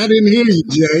again. I didn't hear you,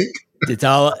 Jake. It's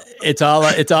all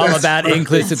about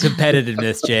inclusive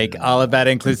competitiveness, Jake. All about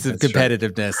inclusive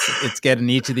competitiveness. Right. It's getting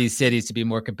each of these cities to be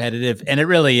more competitive. And it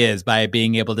really is by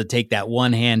being able to take that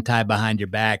one hand tied behind your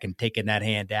back and taking that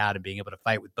hand out and being able to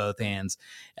fight with both hands,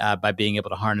 by being able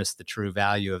to harness the true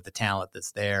value of the talent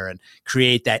that's there and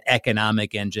create that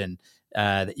economic engine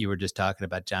that you were just talking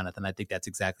about, Jonathan. I think that's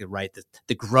exactly right.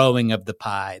 The growing of the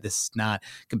pie. This is not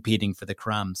competing for the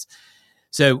crumbs.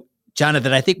 So,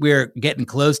 Jonathan, I think we're getting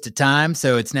close to time,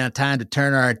 so it's now time to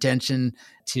turn our attention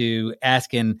to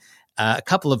asking a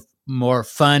couple of more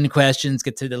fun questions,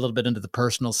 get to a little bit into the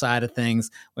personal side of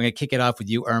things. We're going to kick it off with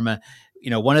you, Irma.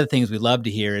 One of the things we love to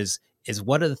hear is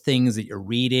what are the things that you're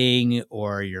reading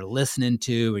or you're listening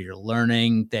to or you're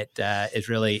learning that is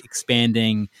really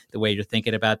expanding the way you're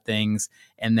thinking about things?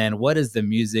 And then what is the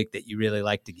music that you really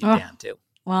like to get down to?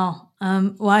 Well,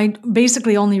 I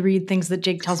basically only read things that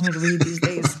Jake tells me to read these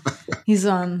days. He's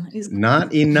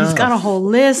not enough. He's got a whole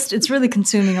list. It's really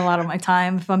consuming a lot of my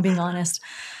time, if I'm being honest.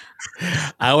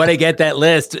 I want to get that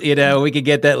list. We could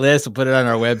get that list. We'll put it on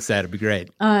our website. It'd be great.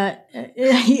 I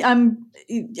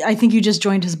think you just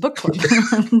joined his book club.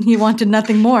 He wanted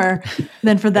nothing more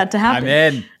than for that to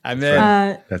happen. I'm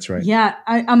in. That's right. Yeah,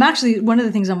 I'm actually, one of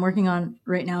the things I'm working on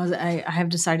right now is I have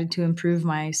decided to improve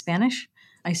my Spanish.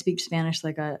 I speak Spanish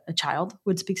like a child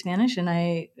would speak Spanish, and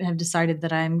I have decided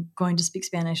that I'm going to speak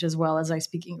Spanish as well as I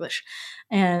speak English.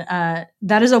 And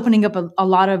that is opening up a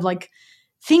lot of like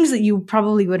things that you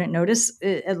probably wouldn't notice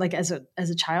like as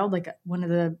a child. Like one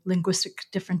of the linguistic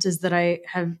differences that I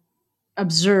have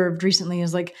observed recently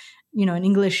is like, in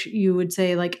English you would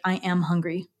say like, I am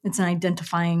hungry. It's an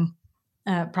identifying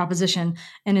proposition.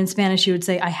 And in Spanish you would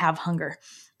say, I have hunger.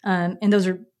 And those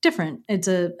are different. It's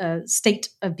a state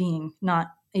of being, not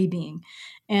a being.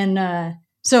 And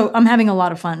so I'm having a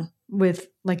lot of fun with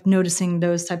like noticing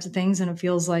those types of things. And it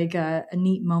feels like a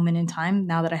neat moment in time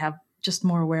now that I have just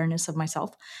more awareness of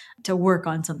myself to work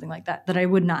on something like that I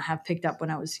would not have picked up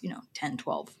when I was, 10,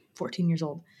 12, 14 years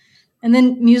old. And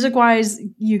then music wise,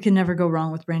 you can never go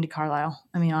wrong with Brandi Carlile.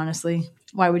 I mean, honestly,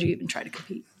 why would you even try to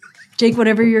compete? Jake,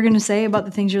 whatever you're going to say about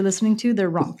the things you're listening to, they're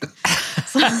wrong.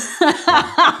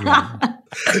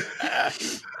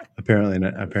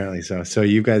 Apparently so. So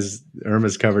you guys,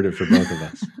 Irma's covered it for both of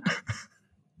us.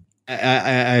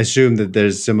 I assume that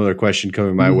there's a similar question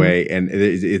coming my way, and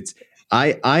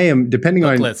I am, depending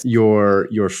on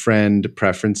your friend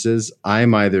preferences,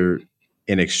 I'm either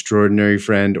an extraordinary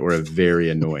friend or a very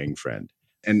annoying friend.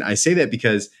 And I say that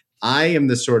because I am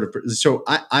the sort of so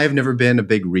I've never been a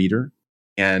big reader.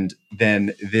 And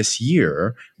then this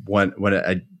year, when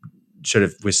I sort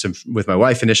of with my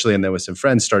wife initially, and then with some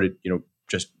friends, started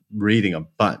just reading a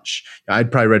bunch.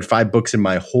 I'd probably read 5 books in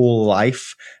my whole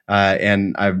life,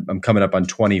 and I'm coming up on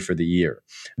 20 for the year.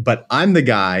 But I'm the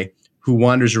guy who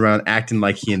wanders around acting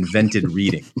like he invented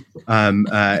reading.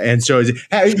 And so,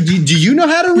 hey, do you know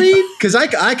how to read? Because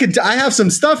I have some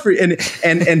stuff for, and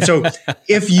so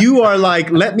if you are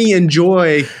like, let me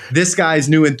enjoy this guy's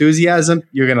new enthusiasm,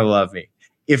 you're gonna love me.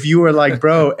 If you are like,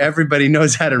 bro, everybody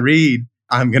knows how to read,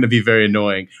 I'm going to be very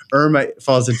annoying. Irma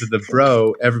falls into the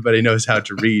bro, everybody knows how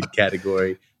to read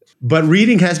category. But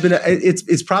reading has been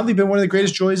it's probably been one of the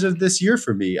greatest joys of this year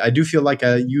for me. I do feel like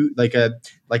new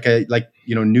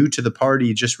to the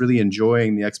party, just really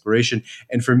enjoying the exploration.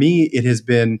 And for me, it has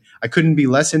been, I couldn't be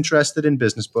less interested in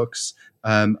business books.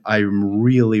 I'm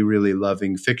really, really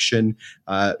loving fiction.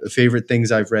 Favorite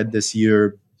things I've read this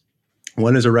year.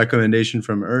 One is a recommendation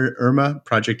from Irma,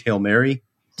 Project Hail Mary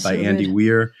by Andy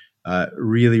Weir.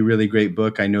 Really, really great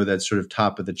book. I know that's sort of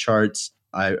top of the charts.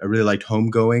 I really liked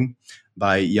Homegoing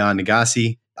by Jan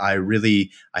Nagase. I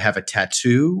have a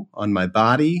tattoo on my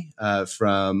body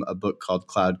from a book called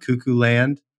Cloud Cuckoo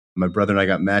Land My brother and I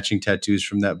got matching tattoos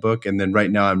from that book. And then right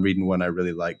now I'm reading one I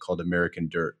really like called American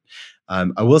Dirt.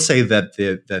 I will say that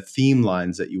the theme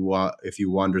lines that if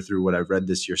you wander through what I've read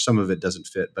this year, some of it doesn't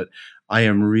fit, but I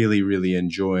am really, really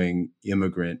enjoying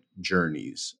immigrant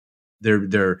journeys.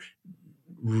 They're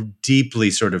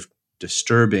deeply sort of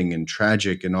disturbing and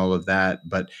tragic and all of that,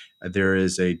 but there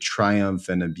is a triumph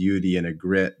and a beauty and a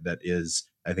grit that is,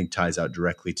 I think, ties out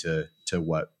directly to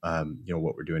what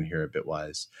what we're doing here at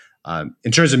Bitwise.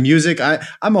 In terms of music,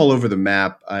 I'm all over the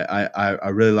map. I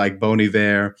really like Bon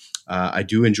Iver. I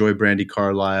do enjoy Brandy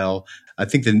Carlisle. I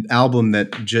think the album that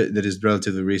is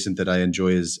relatively recent that I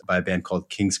enjoy is by a band called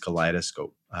King's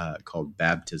Kaleidoscope, called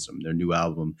Baptism. Their new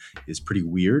album is pretty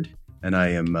weird, and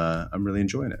I'm really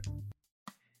enjoying it.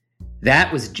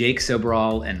 That was Jake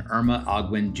Soberal and Irma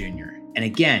Olguin Jr. And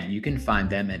again, you can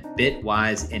find them at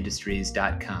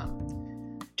bitwiseindustries.com.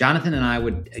 Jonathan and I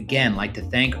would again like to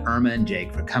thank Irma and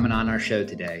Jake for coming on our show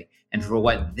today and for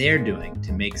what they're doing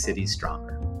to make cities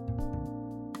stronger.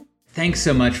 Thanks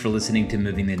so much for listening to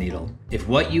Moving the Needle. If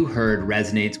what you heard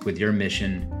resonates with your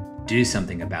mission, do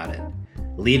something about it.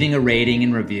 Leaving a rating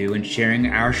and review and sharing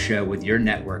our show with your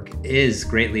network is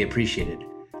greatly appreciated.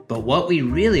 But what we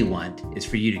really want is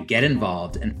for you to get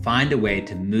involved and find a way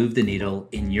to move the needle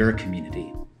in your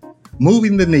community.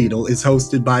 Moving the Needle is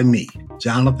hosted by me,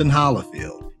 Jonathan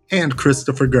Hollifield, and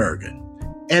Christopher Gergen.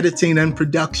 Editing and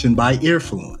production by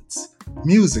Earfluence.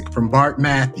 Music from Bart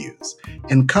Matthews,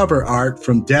 and cover art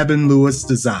from Devin Lewis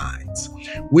Designs.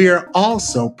 We are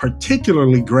also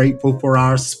particularly grateful for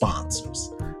our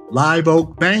sponsors, Live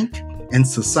Oak Bank and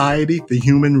Society for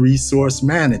Human Resource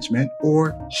Management,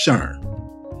 or SHRM.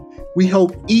 We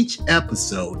hope each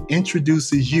episode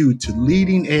introduces you to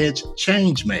leading-edge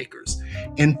change makers,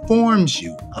 informs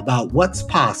you about what's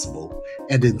possible,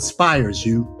 and inspires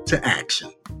you to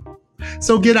action.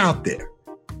 So get out there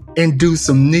and do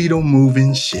some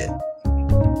needle-moving shit.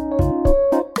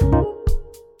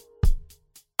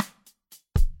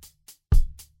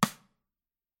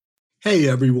 Hey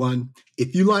everyone,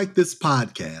 if you like this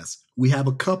podcast, we have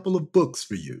a couple of books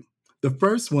for you. The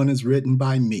first one is written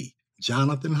by me,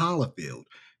 Jonathan Hollifield,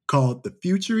 called The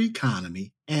Future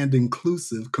Economy and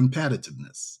Inclusive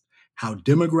Competitiveness: How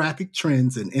Demographic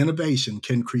Trends and Innovation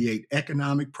Can Create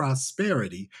Economic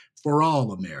Prosperity for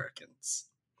All Americans.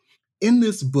 In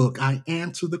this book, I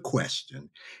answer the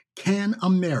question, can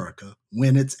America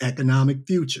win its economic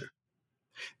future?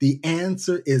 The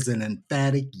answer is an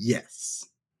emphatic yes,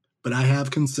 but I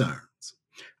have concerns.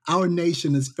 Our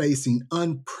nation is facing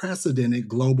unprecedented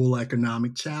global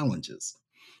economic challenges.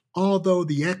 Although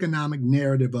the economic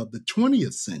narrative of the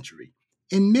 20th century,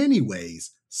 in many ways,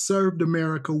 served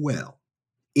America well,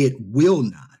 it will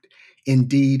not,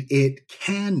 indeed it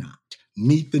cannot,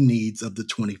 meet the needs of the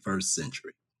 21st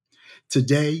century.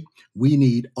 Today, we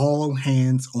need all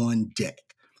hands on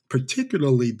deck,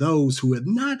 particularly those who have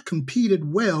not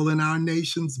competed well in our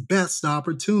nation's best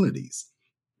opportunities: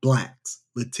 Blacks,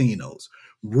 Latinos,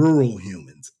 rural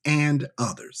humans, and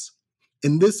others.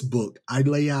 In this book, I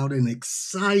lay out an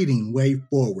exciting way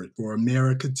forward for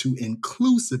America to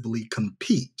inclusively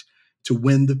compete to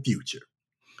win the future.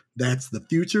 That's The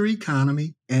Future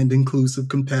Economy and Inclusive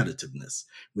Competitiveness,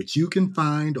 which you can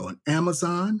find on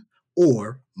Amazon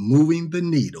or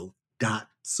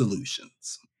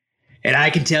movingtheneedle.solutions. And I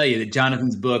can tell you that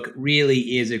Jonathan's book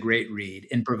really is a great read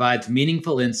and provides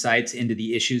meaningful insights into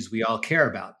the issues we all care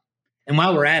about. And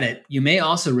while we're at it, you may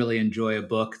also really enjoy a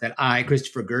book that I,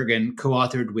 Christopher Gergen,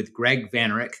 co-authored with Greg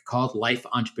Vanerick called Life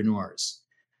Entrepreneurs.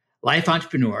 Life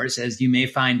Entrepreneurs, as you may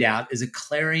find out, is a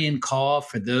clarion call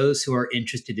for those who are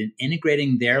interested in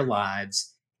integrating their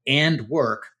lives and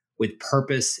work with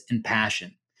purpose and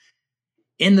passion.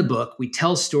 In the book, we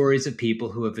tell stories of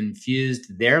people who have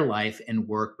infused their life and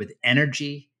work with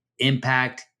energy,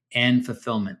 impact, and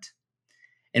fulfillment.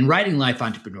 In writing Life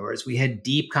Entrepreneurs, we had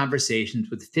deep conversations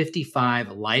with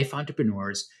 55 life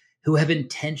entrepreneurs who have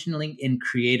intentionally and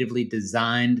creatively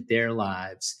designed their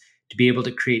lives to be able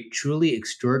to create truly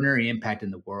extraordinary impact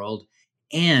in the world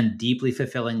and deeply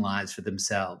fulfilling lives for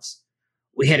themselves.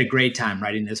 We had a great time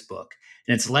writing this book,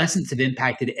 and its lessons have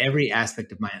impacted every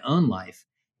aspect of my own life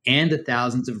and the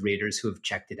thousands of readers who have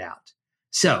checked it out.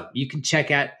 So you can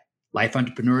check out Life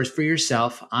Entrepreneurs for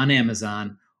yourself on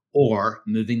Amazon or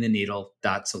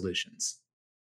movingtheneedle.solutions.